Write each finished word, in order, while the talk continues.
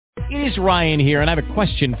It is Ryan here, and I have a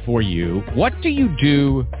question for you. What do you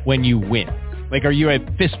do when you win? Like, are you a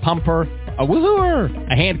fist pumper, a woohooer,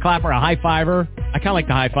 a hand clapper, a high fiver? I kind of like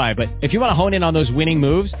the high five, but if you want to hone in on those winning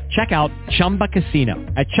moves, check out Chumba Casino.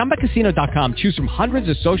 At ChumbaCasino.com, choose from hundreds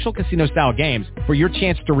of social casino-style games for your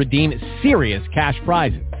chance to redeem serious cash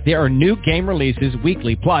prizes. There are new game releases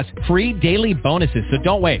weekly, plus free daily bonuses. So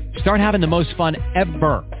don't wait. Start having the most fun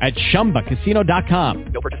ever at ChumbaCasino.com.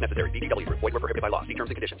 No purchase necessary. VGW. Void where prohibited by law. See terms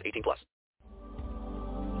and conditions. 18 plus.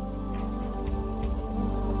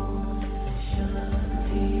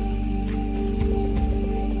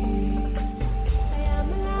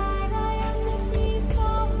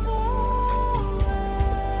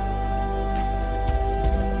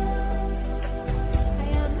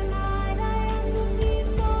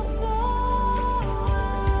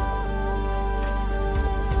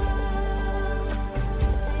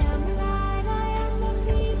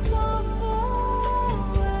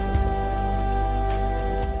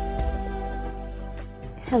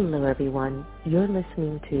 Hello everyone, you're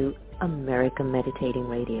listening to America Meditating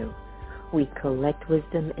Radio. We collect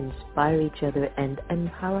wisdom, inspire each other, and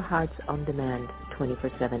empower hearts on demand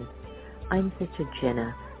 24/7. I'm Sister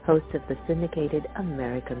Jenna, host of the syndicated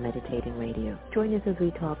America Meditating Radio. Join us as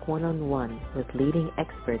we talk one-on-one with leading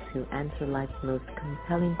experts who answer life's most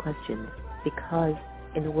compelling questions, because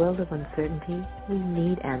in a world of uncertainty, we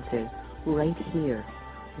need answers right here,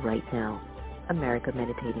 right now. America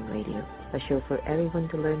Meditating Radio, a show for everyone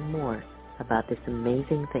to learn more about this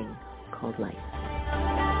amazing thing called life.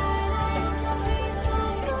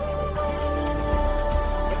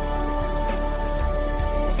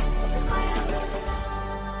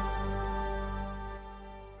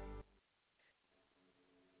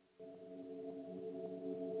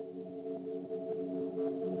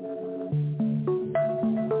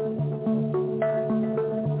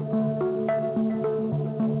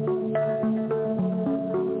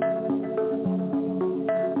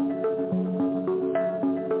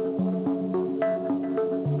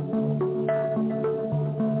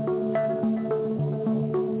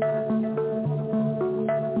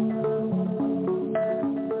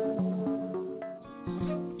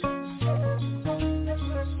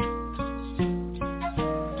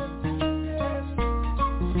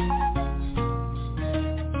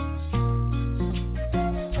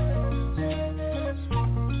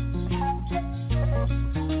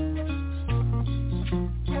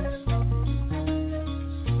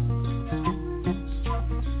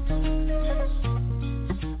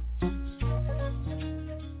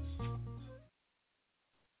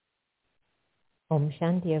 Om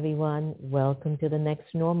Shanti, everyone. Welcome to The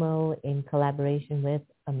Next Normal in collaboration with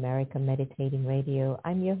America Meditating Radio.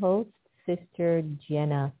 I'm your host, Sister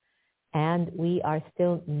Jenna, and we are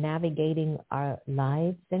still navigating our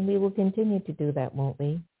lives, and we will continue to do that, won't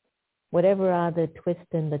we? Whatever are the twists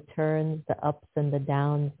and the turns, the ups and the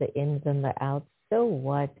downs, the ins and the outs, so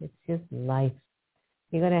what? It's just life.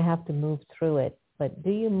 You're going to have to move through it. But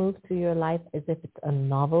do you move through your life as if it's a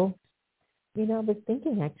novel? You know, I was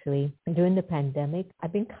thinking actually, during the pandemic,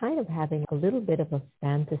 I've been kind of having a little bit of a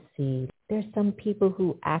fantasy. There's some people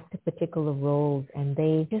who act particular roles and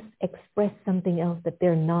they just express something else that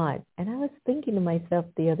they're not. And I was thinking to myself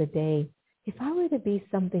the other day, if I were to be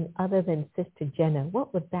something other than Sister Jenna,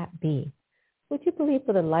 what would that be? Would you believe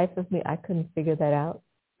for the life of me, I couldn't figure that out?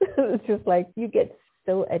 It's just like you get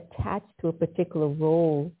so attached to a particular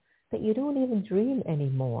role that you don't even dream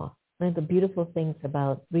anymore. One of the beautiful things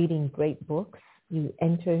about reading great books, you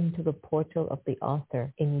enter into the portal of the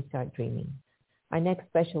author and you start dreaming. Our next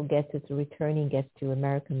special guest is a returning guest to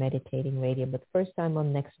America Meditating Radio, but first time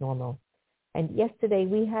on Next Normal. And yesterday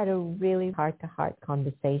we had a really heart-to-heart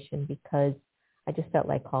conversation because I just felt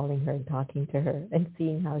like calling her and talking to her and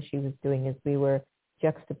seeing how she was doing as we were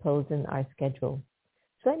juxtaposing our schedule.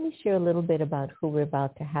 So let me share a little bit about who we're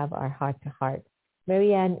about to have our heart-to-heart.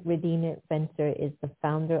 Maryann Ridini Spencer is the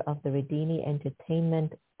founder of the Ridini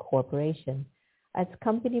Entertainment Corporation. As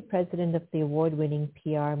company president of the award-winning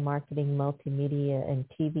PR, marketing, multimedia, and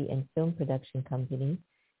TV and film production company,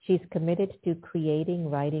 she's committed to creating,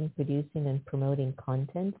 writing, producing, and promoting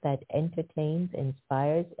content that entertains,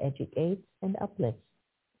 inspires, educates, and uplifts.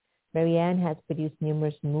 Maryann has produced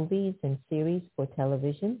numerous movies and series for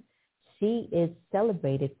television. She is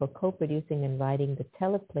celebrated for co-producing and writing the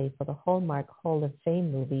teleplay for the Hallmark Hall of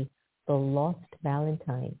Fame movie, The Lost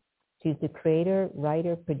Valentine. She's the creator,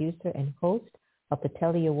 writer, producer, and host of the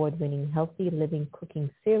Telly Award-winning Healthy Living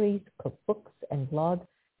Cooking Series, cookbooks, and blog,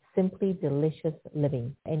 Simply Delicious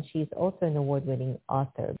Living. And she's also an award-winning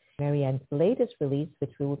author. Maryann's latest release,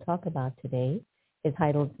 which we will talk about today, is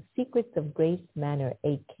titled Secrets of Grace Manor,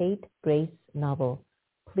 a Kate Grace novel.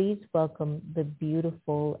 please welcome the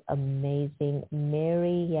beautiful, amazing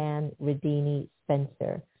Maryann Ridini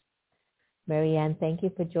Spencer. Maryann, thank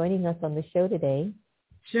you for joining us on the show today.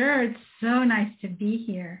 Sure, it's so nice to be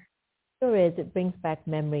here. Sure is. It brings back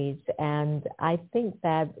memories. And I think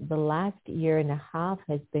that the last year and a half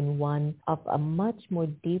has been one of a much more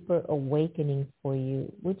deeper awakening for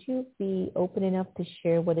you. Would you be open enough to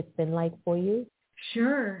share what it's been like for you?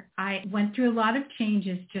 Sure. I went through a lot of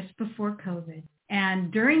changes just before COVID.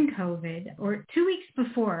 And during COVID, or 2 weeks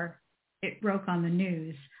before it broke on the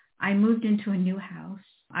news, I moved into a new house.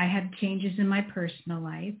 I had changes in my personal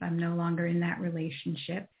life. I'm no longer in that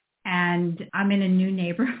relationship. And I'm in a new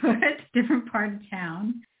neighborhood, different part of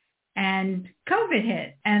town. And COVID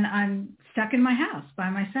hit, and I'm stuck in my house by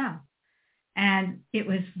myself. And it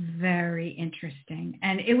was very interesting.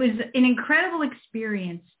 And it was an incredible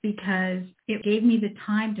experience because it gave me the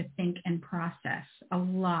time to think and process a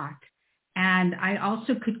lot. And I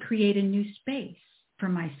also could create a new space for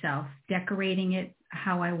myself, decorating it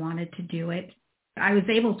how I wanted to do it. I was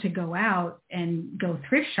able to go out and go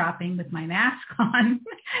thrift shopping with my mask on.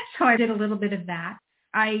 So I did a little bit of that.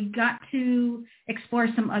 I got to explore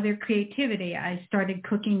some other creativity. I started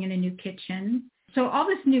cooking in a new kitchen. So all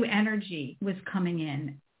this new energy was coming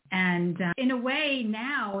in. And in a way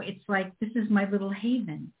now it's like, this is my little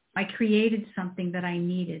haven. I created something that I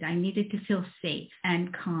needed. I needed to feel safe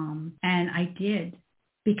and calm. And I did.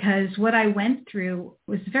 Because what I went through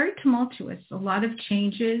was very tumultuous. A lot of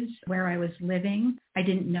changes where I was living. I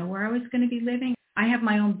didn't know where I was going to be living. I have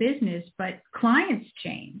my own business, but clients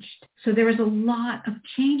changed. So there was a lot of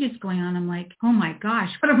changes going on. I'm like, oh my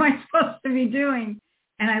gosh, what am I supposed to be doing?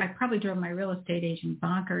 And I probably drove my real estate agent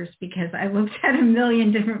bonkers because I looked at a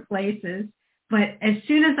million different places. But as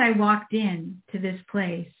soon as I walked in to this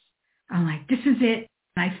place, I'm like, this is it.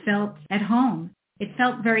 And I felt at home. It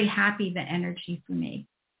felt very happy, the energy for me.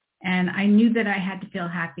 And I knew that I had to feel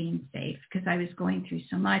happy and safe because I was going through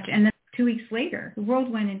so much. And then 2 weeks later, the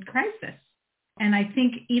world went in crisis. And I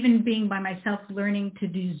think even being by myself, learning to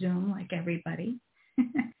do Zoom like everybody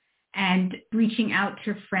and reaching out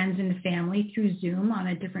to friends and family through Zoom on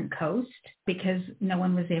a different coast because no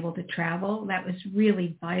one was able to travel, that was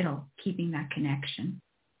really vital, keeping that connection.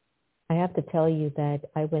 I have to tell you that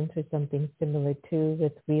I went through something similar too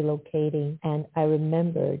with relocating. And I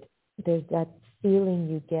remembered there's that feeling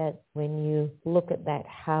you get when you look at that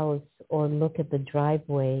house or look at the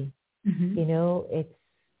driveway. Mm-hmm. You know,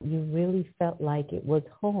 you really felt like it was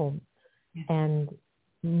home. Yeah. And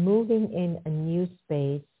moving in a new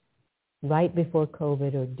space right before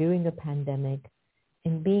COVID or during the pandemic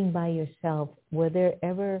and being by yourself, were there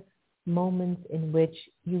ever moments in which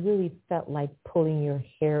you really felt like pulling your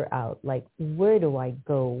hair out? Like, where do I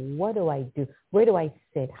go? What do I do? Where do I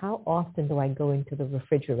sit? How often do I go into the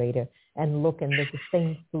refrigerator and look and there's the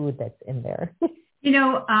same food that's in there?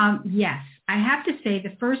 Yes. I have to say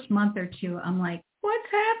the first month or two, I'm like,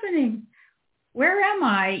 what's happening? Where am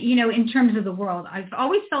I? In terms of the world, I've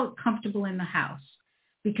always felt comfortable in the house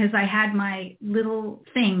because I had my little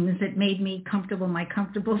things that made me comfortable, my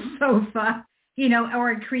comfortable sofa,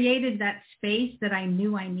 or I created that space that I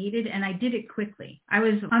knew I needed, and I did it quickly. I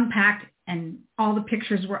was unpacked and all the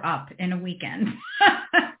pictures were up in a weekend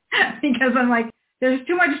because I'm like, there's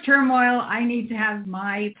too much turmoil. I need to have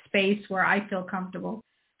my space where I feel comfortable.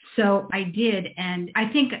 So I did. And I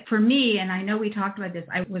think for me, and I know we talked about this,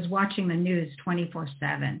 I was watching the news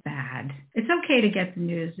 24/7. Bad. It's okay to get the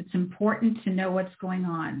news. It's important to know what's going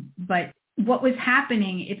on. But what was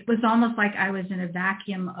happening, it was almost like I was in a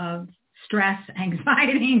vacuum of stress,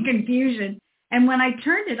 anxiety, and confusion. And when I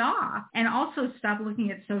turned it off and also stopped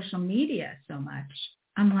looking at social media so much,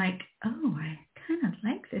 I'm like, oh, I kind of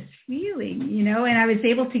like this feeling, and I was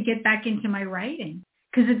able to get back into my writing.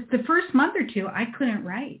 Because it's the first month or two, I couldn't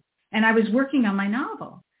write. And I was working on my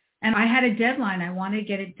novel. And I had a deadline. I wanted to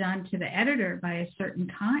get it done to the editor by a certain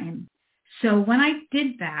time. So when I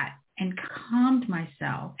did that and calmed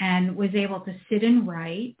myself and was able to sit and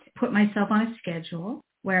write, put myself on a schedule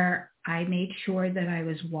where I made sure that I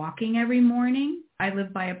was walking every morning. I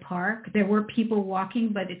live by a park. There were people walking,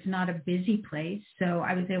 but it's not a busy place. So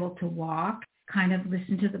I was able to walk, kind of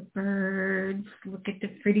listen to the birds, look at the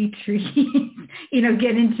pretty trees,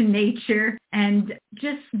 get into nature and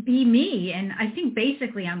just be me. And I think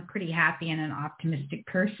basically I'm pretty happy and an optimistic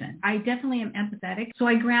person. I definitely am empathetic. So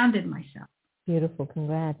I grounded myself. Beautiful.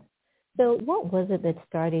 Congrats. So what was it that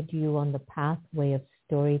started you on the pathway of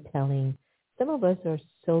storytelling? Some of us are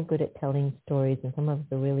so good at telling stories and some of us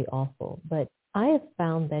are really awful. But I have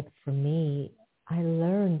found that for me, I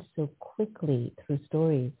learned so quickly through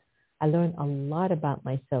stories. I learned a lot about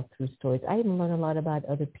myself through stories. I even learned a lot about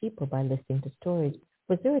other people by listening to stories.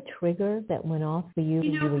 Was there a trigger that went off for you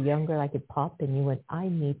when you were younger, like it popped and you went, I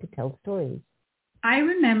need to tell stories? I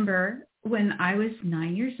remember when I was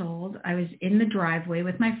 9 years old, I was in the driveway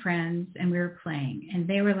with my friends and we were playing. And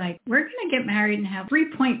they were like, we're going to get married and have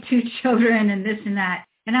 3.2 children and this and that.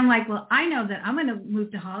 And I'm like, well, I know that I'm going to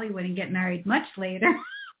move to Hollywood and get married much later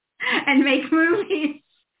and make movies.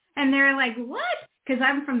 And they're like, what? Because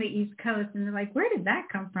I'm from the East Coast. And they're like, where did that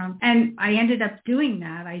come from? And I ended up doing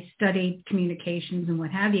that. I studied communications and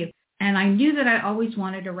what have you. And I knew that I always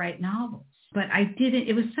wanted to write novels, but I didn't.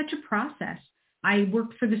 It was such a process. I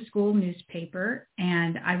worked for the school newspaper,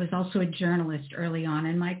 and I was also a journalist early on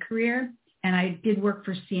in my career. And I did work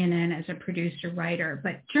for CNN as a producer writer,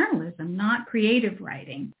 but journalism, not creative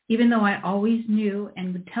writing, even though I always knew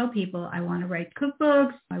and would tell people I want to write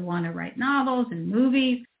cookbooks, I want to write novels and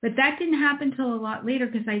movies. But that didn't happen until a lot later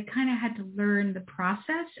because I kind of had to learn the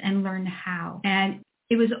process and learn how. And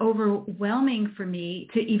it was overwhelming for me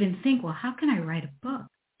to even think, well, how can I write a book?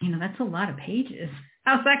 That's a lot of pages.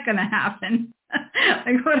 How's that going to happen?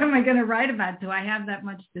 Like, what am I going to write about? Do I have that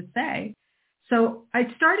much to say? So I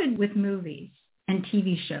started with movies and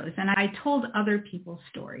TV shows, and I told other people's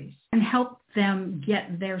stories and helped them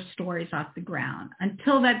get their stories off the ground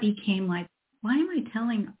until that became like, why am I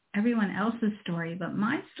telling everyone else's story but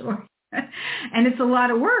my story? And it's a lot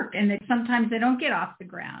of work, and sometimes they don't get off the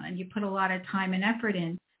ground, and you put a lot of time and effort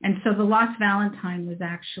in. And so The Lost Valentine was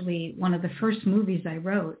actually one of the first movies I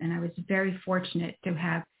wrote, and I was very fortunate to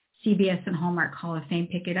have CBS and Hallmark Hall of Fame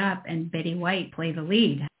pick it up and Betty White play the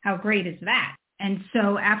lead. How great is that? And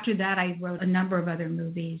so after that, I wrote a number of other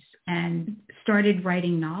movies and started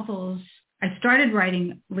writing novels. I started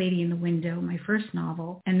writing Lady in the Window, my first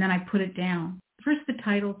novel, and then I put it down. First, the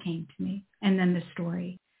title came to me, and then the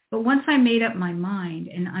story. But once I made up my mind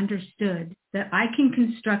and understood that I can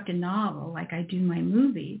construct a novel like I do my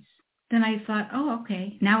movies, then I thought, oh,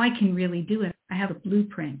 okay, now I can really do it. I have a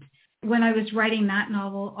blueprint. When I was writing that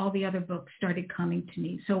novel, all the other books started coming to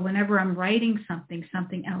me. So whenever I'm writing something,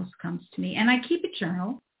 something else comes to me. And I keep a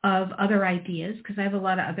journal of other ideas because I have a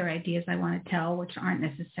lot of other ideas I want to tell, which aren't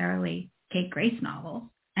necessarily Kate Grace novels.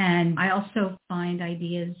 And I also find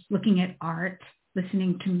ideas looking at art,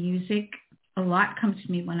 listening to music. A lot comes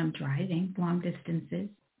to me when I'm driving long distances.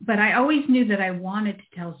 But I always knew that I wanted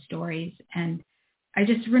to tell stories. And I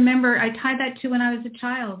just remember I tied that to when I was a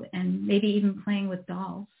child and maybe even playing with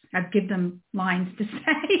dolls. I'd give them lines to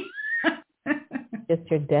say.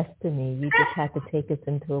 Just your destiny. You just had to take us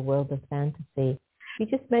into a world of fantasy. You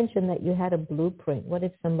just mentioned that you had a blueprint. What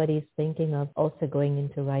if somebody's thinking of also going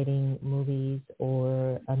into writing movies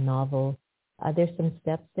or a novel? Are there some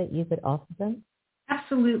steps that you could offer them?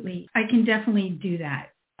 Absolutely. I can definitely do that.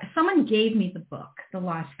 Someone gave me the book, The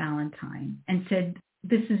Lost Valentine, and said,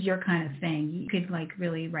 this is your kind of thing. You could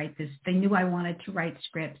really write this. They knew I wanted to write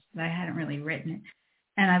scripts, but I hadn't really written it.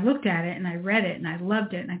 And I looked at it and I read it and I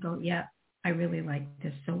loved it. And I go, yeah, I really like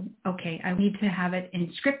this. So, okay, I need to have it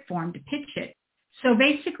in script form to pitch it. So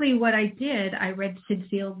basically what I did, I read Sid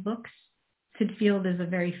Field books. Sid Field is a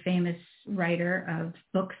very famous writer of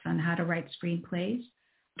books on how to write screenplays.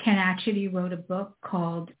 Ken actually wrote a book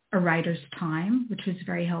called A Writer's Time, which was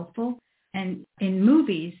very helpful. And in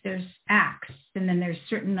movies, there's acts, and then there's a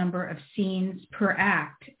certain number of scenes per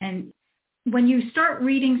act. And when you start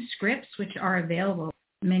reading scripts, which are available,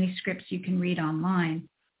 many scripts you can read online.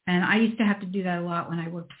 And I used to have to do that a lot when I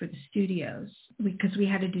worked for the studios because we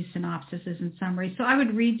had to do synopsises and summaries. So I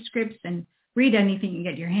would read scripts and read anything you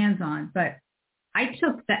get your hands on. But I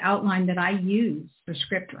took the outline that I use for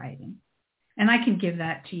script writing. And I can give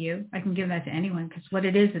that to you. I can give that to anyone because what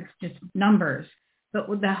it is, it's just numbers. But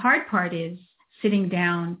what the hard part is sitting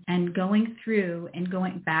down and going through and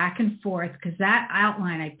going back and forth because that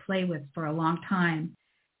outline I play with for a long time.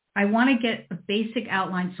 I want to get a basic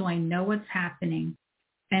outline so I know what's happening.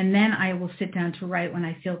 And then I will sit down to write when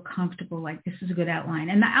I feel comfortable, like this is a good outline.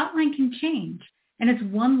 And the outline can change. And it's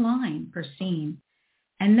one line per scene.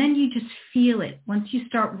 And then you just feel it. Once you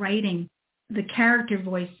start writing, the character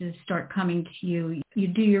voices start coming to you. You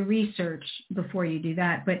do your research before you do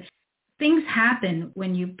that. But things happen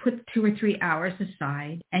when you put 2 or 3 hours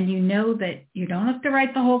aside and you know that you don't have to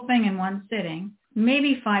write the whole thing in one sitting,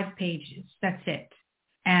 maybe 5 pages. That's it.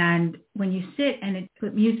 And when you sit and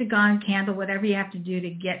put music on, candle, whatever you have to do to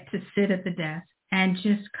get to sit at the desk and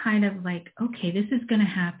just kind of like, okay, this is going to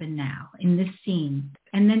happen now in this scene.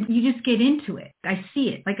 And then you just get into it. I see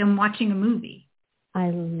it like I'm watching a movie.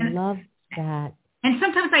 I love that. And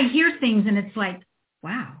sometimes I hear things and it's like,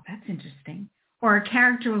 wow, that's interesting. Or a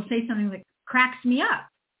character will say something that cracks me up.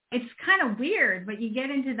 It's kind of weird, but you get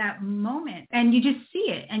into that moment and you just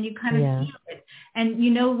see it and you kind of feel it. And,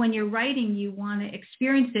 you know, when you're writing, you want to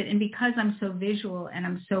experience it. And because I'm so visual and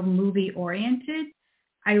I'm so movie oriented,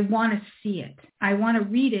 I want to see it. I want to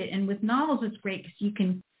read it. And with novels, it's great because you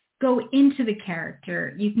can go into the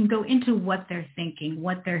character. You can go into what they're thinking,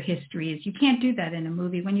 what their history is. You can't do that in a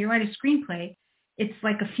movie. When you write a screenplay, it's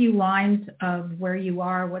like a few lines of where you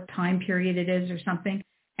are, what time period it is or something.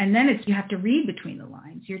 And then you have to read between the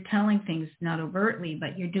lines. You're telling things not overtly,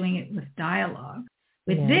 but you're doing it with dialogue.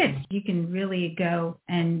 With this, you can really go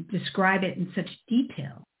and describe it in such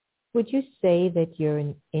detail. Would you say that you're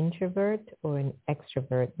an introvert or an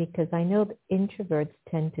extrovert? Because I know that introverts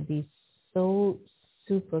tend to be so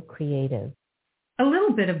super creative. A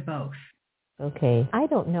little bit of both. Okay. I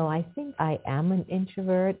don't know. I think I am an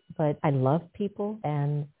introvert, but I love people,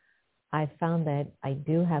 and I found that I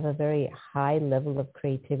do have a very high level of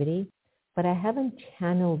creativity, but I haven't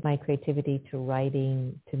channeled my creativity to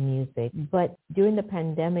writing, to music. But during the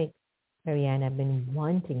pandemic, Maryann, I've been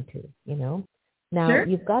wanting to, you know. Now,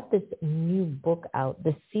 you've got this new book out,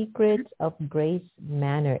 The Secret of Grace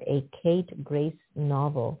Manor, a Kate Grace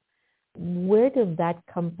novel. Where did that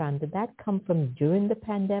come from? Did that come from during the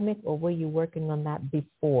pandemic, or were you working on that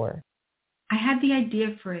before? I had the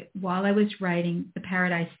idea for it while I was writing The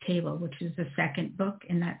Paradise Table, which is the second book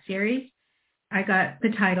in that series. I got the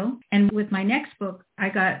title, and with my next book, I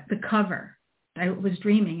got the cover. I was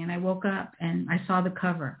dreaming, and I woke up, and I saw the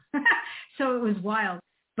cover. So it was wild.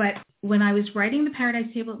 But when I was writing The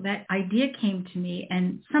Paradise Table, that idea came to me,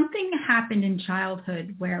 and something happened in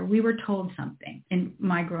childhood where we were told something in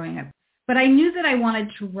my growing up. But I knew that I wanted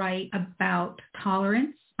to write about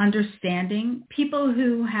tolerance, understanding, people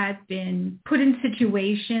who had been put in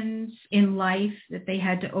situations in life that they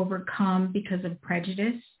had to overcome because of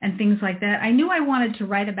prejudice and things like that. I knew I wanted to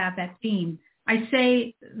write about that theme. I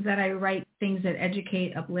say that I write things that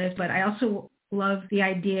educate, uplift, but I also love the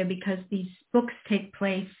idea because these books take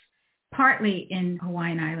place partly in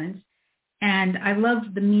Hawaiian Islands. And I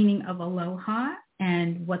love the meaning of aloha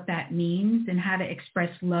and what that means and how to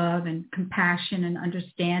express love and compassion and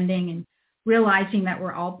understanding and realizing that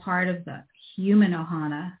we're all part of the human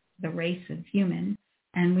ohana, the race of human,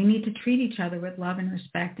 and we need to treat each other with love and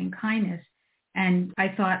respect and kindness. And I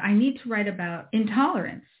thought I need to write about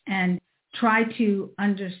intolerance and try to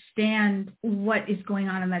understand what is going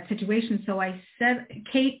on in that situation. So I said,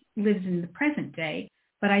 Kate lives in the present day,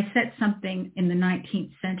 but I set something in the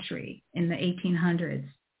 19th century, in the 1800s,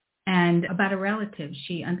 and about a relative.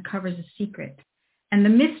 She uncovers a secret. And the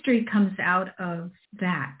mystery comes out of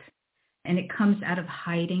that. And it comes out of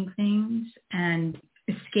hiding things and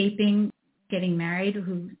escaping, getting married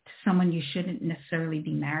to someone you shouldn't necessarily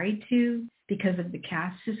be married to because of the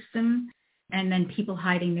caste system. And then people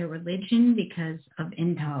hiding their religion because of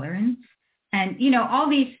intolerance. And, you know, all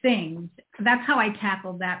these things. That's how I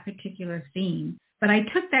tackled that particular theme. But I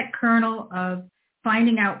took that kernel of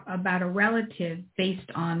finding out about a relative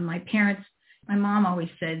based on my parents. My mom always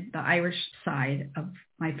said the Irish side of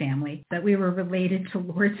my family, that we were related to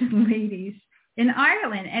lords and ladies in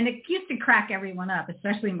Ireland. And it used to crack everyone up,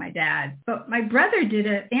 especially my dad. But my brother did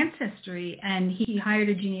an ancestry, and he hired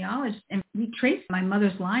a genealogist, and we traced my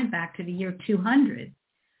mother's line back to the year 200.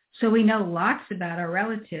 So we know lots about our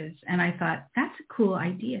relatives. And I thought, that's a cool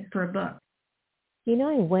idea for a book. You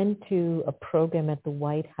know, I went to a program at the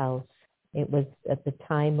White House. It was at the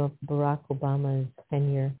time of Barack Obama's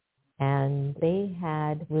tenure. And they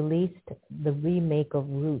had released the remake of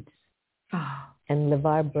Roots. Oh. And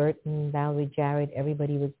LeVar Burton, Valerie Jarrett,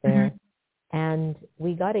 everybody was there. Mm-hmm. And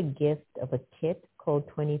we got a gift of a kit called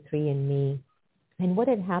 23andMe. And what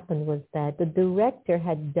had happened was that the director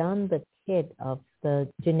had done the kit of the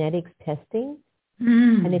genetics testing.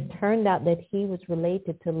 And it turned out that he was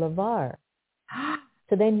related to LeVar.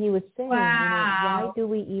 So then he was saying, wow. You know, why do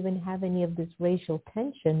we even have any of this racial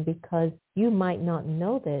tension? Because you might not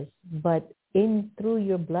know this, but through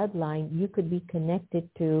your bloodline, you could be connected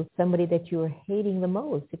to somebody that you are hating the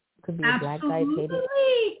most. It could be Absolutely. a black guy hated.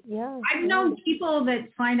 Yeah. I've known people that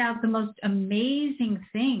find out the most amazing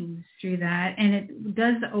things through that, and it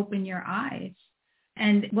does open your eyes.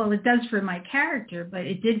 And, well, it does for my character, but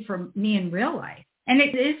it did for me in real life. And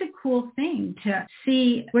it is a cool thing to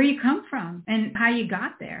see where you come from and how you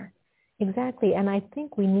got there. Exactly. And I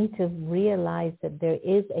think we need to realize that there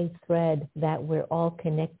is a thread that we're all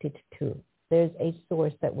connected to. There's a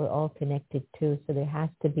source that we're all connected to. So there has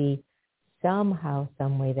to be somehow,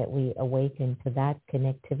 some way that we awaken to that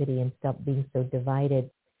connectivity and stop being so divided.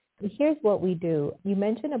 Here's what we do. You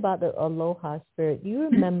mentioned about the Aloha spirit. You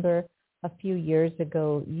remember a few years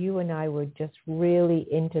ago, you and I were just really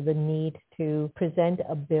into the need to present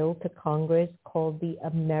a bill to Congress called the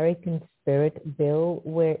American Spirit Bill,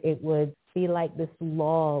 where it would be like this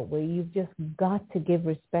law where you've just got to give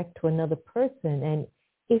respect to another person. And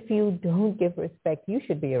if you don't give respect, you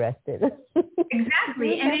should be arrested.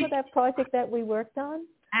 Exactly. Remember that project that we worked on?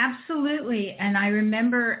 Absolutely. And I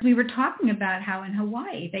remember we were talking about how in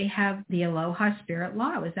Hawaii they have the Aloha Spirit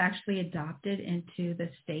Law. It was actually adopted into the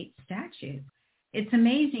state statute. It's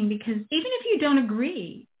amazing because even if you don't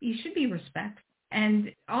agree, you should be respectful.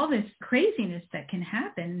 And all this craziness that can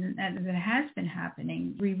happen, and that has been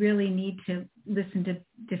happening, we really need to listen to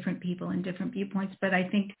different people and different viewpoints. But I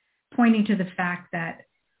think pointing to the fact that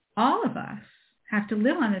all of us have to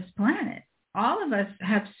live on this planet. All of us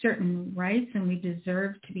have certain rights, and we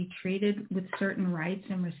deserve to be treated with certain rights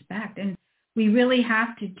and respect. And we really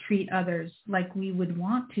have to treat others like we would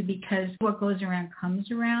want to, because what goes around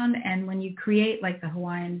comes around. And when you create, like the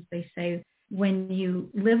Hawaiians, they say, when you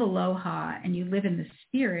live aloha and you live in the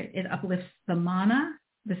spirit, it uplifts the mana,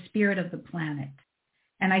 the spirit of the planet.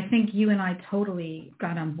 And I think you and I totally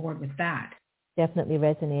got on board with that. Definitely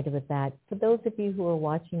resonated with that. For those of you who are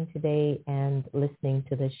watching today and listening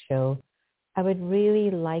to this show, I would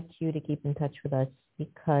really like you to keep in touch with us,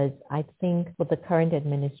 because I think with the current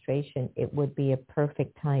administration, it would be a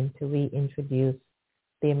perfect time to reintroduce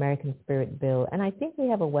the American Spirit Bill. And I think we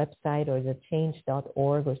have a website, or the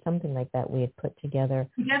change.org or something like that we had put together.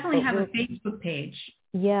 We definitely have a Facebook page.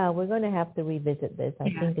 Yeah, we're going to have to revisit this. I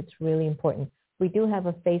think it's really important. We do have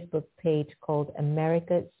a Facebook page called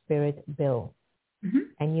America Spirit Bill. Mm-hmm.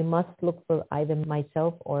 And you must look for either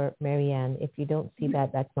myself or Maryann. If you don't see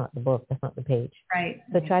that, that's not the book. That's not the page. Right.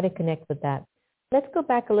 So try to connect with that. Let's go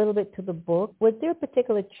back a little bit to the book. Was there a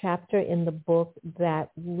particular chapter in the book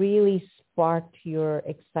that really sparked your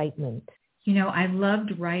excitement? You know, I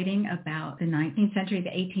loved writing about the 19th century, the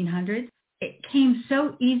 1800s. It came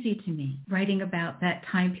so easy to me, writing about that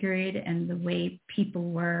time period and the way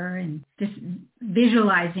people were, and just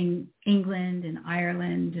visualizing England and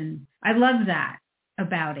Ireland. And I love that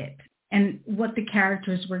about it, and what the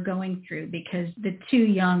characters were going through, because the two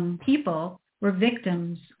young people were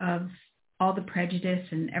victims of all the prejudice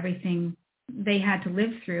and everything they had to live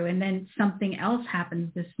through. And then something else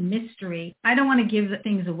happens, this mystery. I don't want to give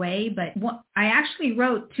things away, but I actually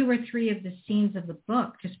wrote 2 or 3 of the scenes of the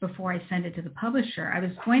book just before I sent it to the publisher. I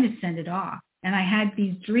was going to send it off, and I had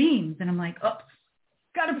these dreams, and I'm like, oh,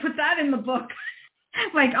 got to put that in the book.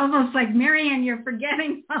 Like almost like, Maryann, you're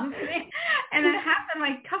forgetting something. And it happened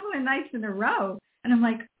like a couple of nights in a row. And I'm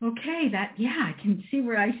like, okay, I can see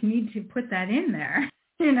where I need to put that in there,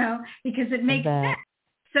 because it makes sense.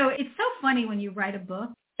 So it's so funny when you write a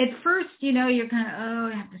book. At first, you're kind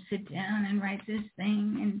of, I have to sit down and write this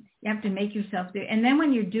thing, and you have to make yourself do it. And then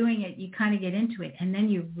when you're doing it, you kind of get into it. And then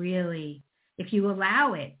you really, if you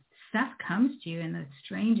allow it, stuff comes to you in the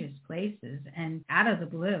strangest places and out of the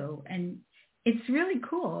blue. And it's really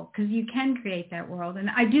cool because you can create that world.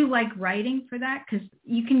 And I do like writing for that, because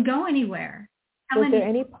you can go anywhere. Was there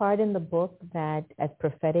any part in the book that, as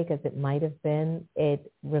prophetic as it might have been,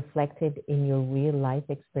 it reflected in your real life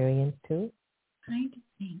experience too? Trying to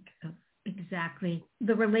think of exactly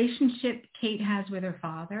the relationship Kate has with her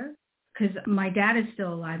father, because my dad is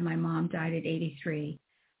still alive. My mom died at 83.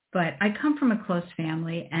 But I come from a close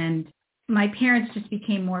family, and my parents just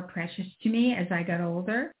became more precious to me as I got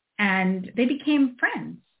older, and they became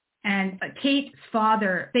friends. And Kate's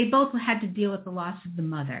father, they both had to deal with the loss of the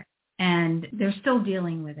mother. And they're still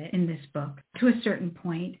dealing with it in this book to a certain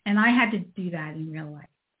point. And I had to do that in real life.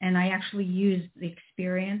 And I actually used the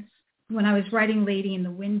experience. When I was writing Lady in the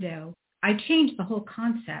Window, I changed the whole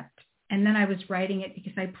concept. And then I was writing it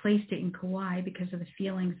because I placed it in Kauai because of the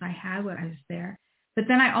feelings I had when I was there. But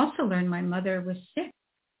then I also learned my mother was sick.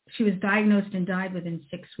 She was diagnosed and died within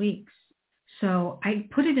 6 weeks. So I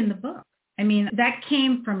put it in the book. I mean, that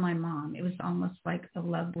came from my mom. It was almost like a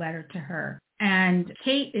love letter to her. And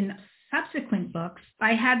Kate, in subsequent books,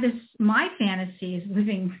 I had my fantasy is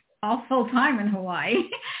living all full time in Hawaii.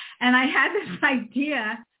 And I had this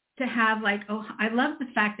idea to have I love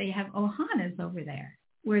the fact they have ohanas over there,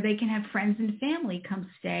 where they can have friends and family come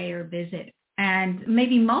stay or visit, and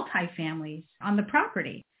maybe multi-families on the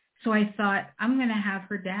property. So I thought, I'm going to have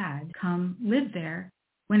her dad come live there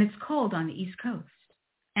when it's cold on the East Coast.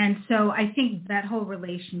 And so I think that whole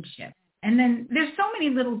relationship. And then there's so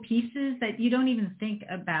many little pieces that you don't even think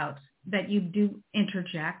about that you do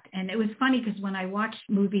interject. And it was funny because when I watched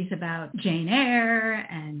movies about Jane Eyre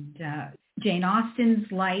and Jane Austen's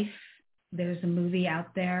life, there's a movie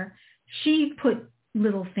out there, she put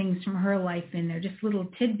little things from her life in there, just little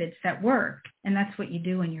tidbits that work. And that's what you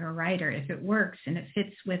do when you're a writer. If it works and it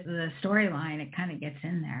fits with the storyline, it kind of gets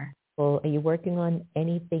in there. Well, are you working on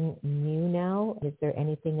anything new now? Is there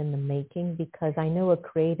anything in the making? Because I know a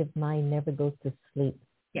creative mind never goes to sleep.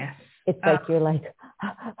 Yes. It's like you're like,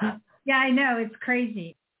 yeah, I know. It's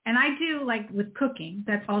crazy. And I do like with cooking.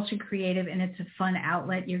 That's also creative and it's a fun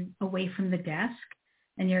outlet. You're away from the desk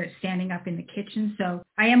and you're standing up in the kitchen. So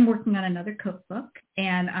I am working on another cookbook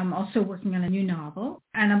and I'm also working on a new novel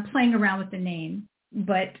and I'm playing around with the name,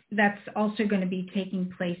 but that's also going to be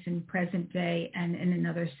taking place in present day and in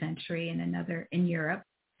another century and in Europe.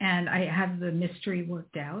 And I have the mystery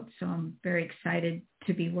worked out. So I'm very excited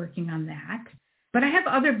to be working on that. But I have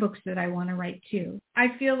other books that I want to write too. I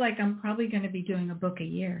feel like I'm probably going to be doing a book a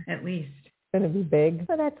year at least. Going to be big.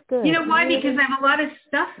 Oh, that's good. You know why? Because I have a lot of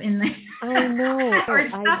stuff in there. I know. Or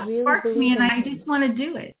stuff really sparks me and I just want to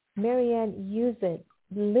do it. Maryann, use it.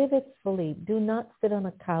 Live it fully. Do not sit on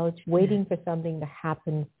a couch waiting for something to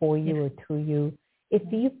happen for you or to you. If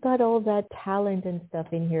you've got all that talent and stuff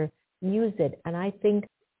in here, use it. And I think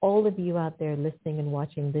all of you out there listening and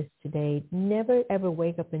watching this today, never ever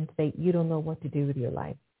wake up and say you don't know what to do with your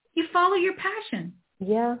life. You follow your passion.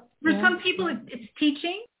 Yeah. For some people, it's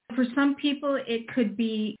teaching. For some people, it could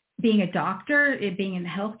be being a doctor, it being in the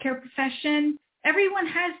healthcare profession. Everyone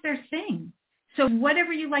has their thing. So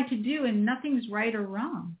whatever you like to do, and nothing's right or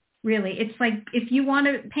wrong, really. It's like if you want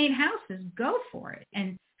to paint houses, go for it.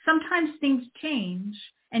 And sometimes things change,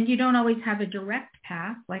 and you don't always have a direct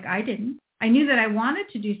path, like I didn't. I knew that I wanted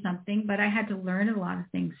to do something, but I had to learn a lot of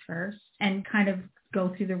things first and kind of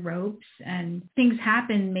go through the ropes, and things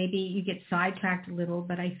happen. Maybe you get sidetracked a little,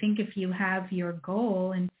 but I think if you have your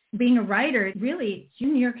goal, and being a writer, really, it's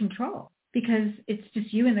in your control because it's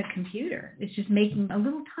just you and the computer. It's just making a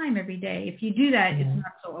little time every day. If you do that, it's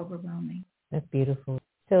not so overwhelming. That's beautiful.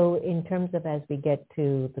 So in terms of as we get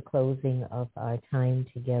to the closing of our time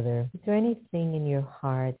together, is there anything in your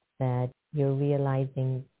heart that you're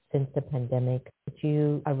realizing since the pandemic that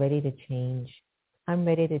you are ready to change? I'm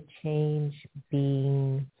ready to change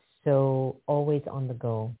being so always on the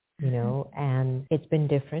go, and it's been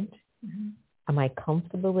different. Mm-hmm. Am I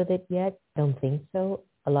comfortable with it yet? Don't think so.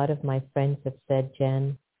 A lot of my friends have said,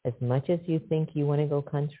 Jen, as much as you think you want to go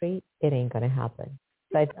country, it ain't going to happen.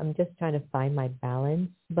 So I'm just trying to find my balance.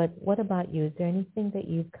 But what about you? Is there anything that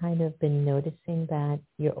you've kind of been noticing that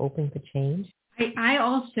you're open for change? I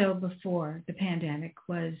also, before the pandemic,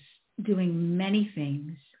 was doing many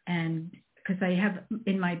things, and because I have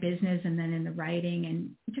in my business and then in the writing and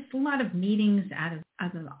just a lot of meetings out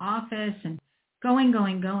of the office and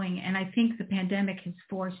going. And I think the pandemic has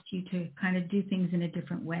forced you to kind of do things in a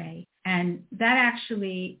different way. And that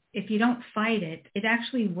actually, if you don't fight it, it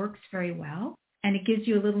actually works very well. And it gives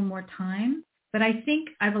you a little more time. But I think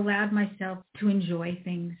I've allowed myself to enjoy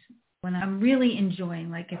things when I'm really enjoying,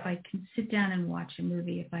 like if I can sit down and watch a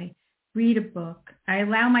movie, if I read a book, I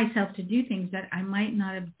allow myself to do things that I might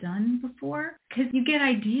not have done before because you get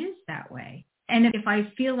ideas that way. And if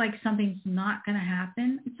I feel like something's not going to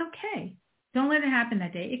happen, it's okay. Don't let it happen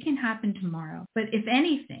that day. It can happen tomorrow. But if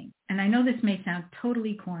anything, and I know this may sound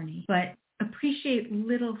totally corny, but appreciate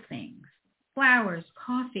little things, flowers,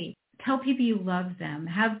 coffee, tell people you love them,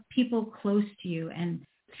 have people close to you. And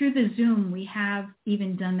through the Zoom, we have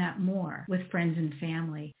even done that more with friends and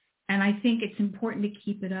family. And I think it's important to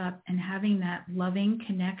keep it up and having that loving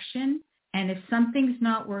connection. And if something's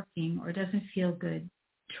not working or doesn't feel good,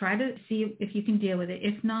 try to see if you can deal with it.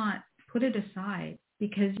 If not, put it aside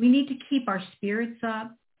because we need to keep our spirits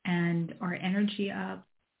up and our energy up.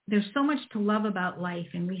 There's so much to love about life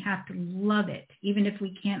and we have to love it, even if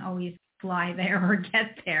we can't always fly there or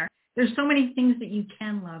get there. There's so many things that you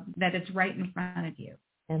can love that it's right in front of you.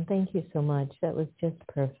 And thank you so much. That was just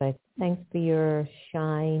perfect. Thanks for your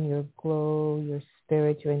shine, your glow, your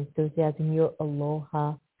spirit, your enthusiasm, your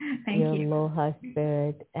aloha, your aloha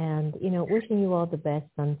spirit. And, wishing you all the best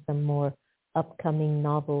on some more upcoming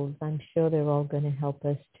novels. I'm sure they're all going to help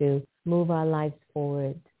us to move our lives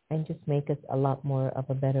forward and just make us a lot more of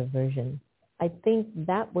a better version. I think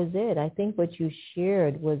that was it. I think what you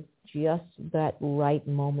shared was just that right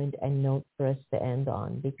moment and note for us to end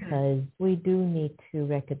on because we do need to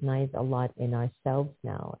recognize a lot in ourselves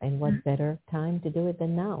now. And what better time to do it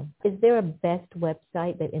than now? Is there a best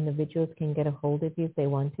website that individuals can get a hold of you if they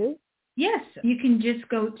want to? Yes, you can just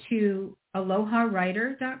go to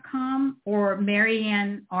AlohaWriter.com or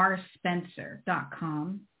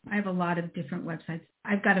MaryannRSpencer.com. I have a lot of different websites.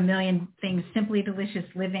 I've got a million things, Simply Delicious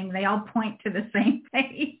Living. They all point to the same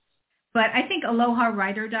place. But I think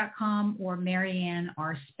AlohaWriter.com or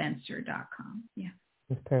MaryannRSpencer.com. Yeah.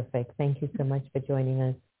 That's perfect. Thank you so much for joining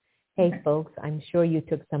us. Hey, folks, I'm sure you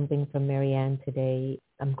took something from Maryann today.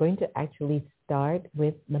 I'm going to actually start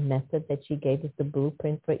with the method that she gave us, the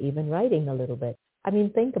blueprint for even writing a little bit. I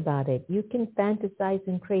mean, think about it. You can fantasize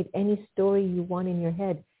and create any story you want in your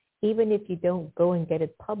head. Even if you don't go and get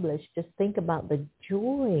it published, just think about the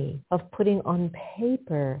joy of putting on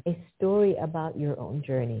paper a story about your own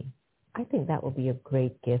journey. I think that will be a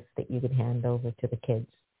great gift that you could hand over to the kids.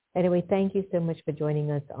 Anyway, thank you so much for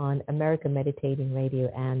joining us on America Meditating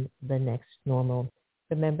Radio and The Next Normal.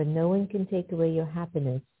 Remember, no one can take away your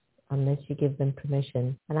happiness unless you give them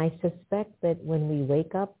permission. And I suspect that when we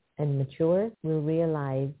wake up and mature, we'll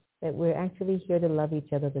realize that we're actually here to love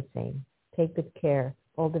each other the same. Take good care.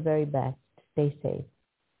 All the very best. Stay safe.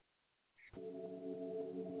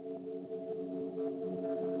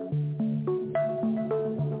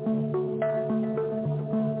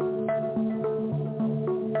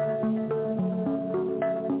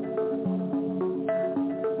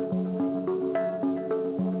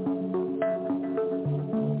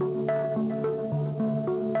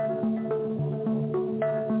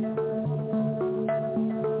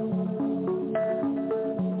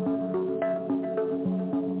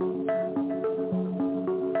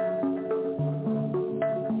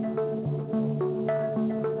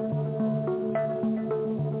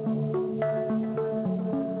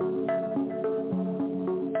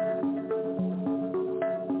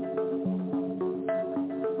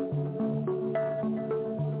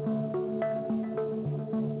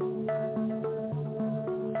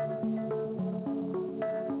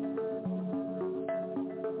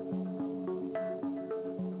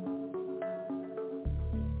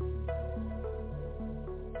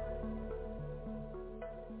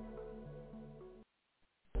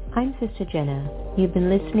 I'm Sister Jenna. You've been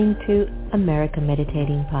listening to America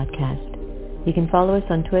Meditating Podcast. You can follow us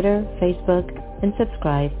on Twitter, Facebook, and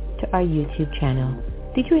subscribe to our YouTube channel.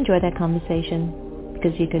 Did you enjoy that conversation?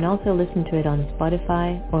 Because you can also listen to it on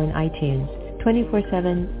Spotify or on iTunes,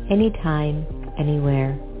 24/7, anytime,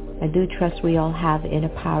 anywhere. I do trust we all have inner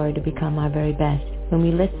power to become our very best. When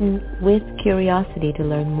we listen with curiosity to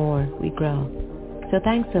learn more, we grow. So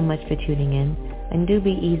thanks so much for tuning in, and do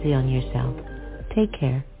be easy on yourself. Take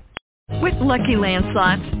care. With Lucky Land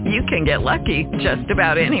Slots, you can get lucky just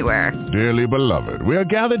about anywhere. Dearly beloved, we are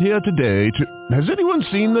gathered here today to... Has anyone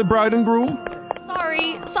seen the bride and groom?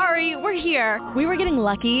 Sorry, we're here. We were getting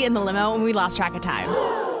lucky in the limo and we lost track of time.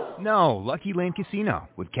 No, Lucky Land Casino,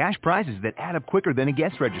 with cash prizes that add up quicker than a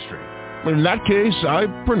guest registry. In that case, I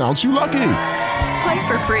pronounce you lucky. Play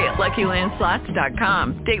for free at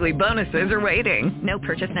LuckyLandSlots.com. Daily bonuses are waiting. No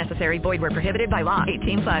purchase necessary. Void where prohibited by law.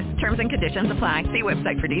 18+. Terms and conditions apply. See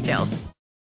website for details.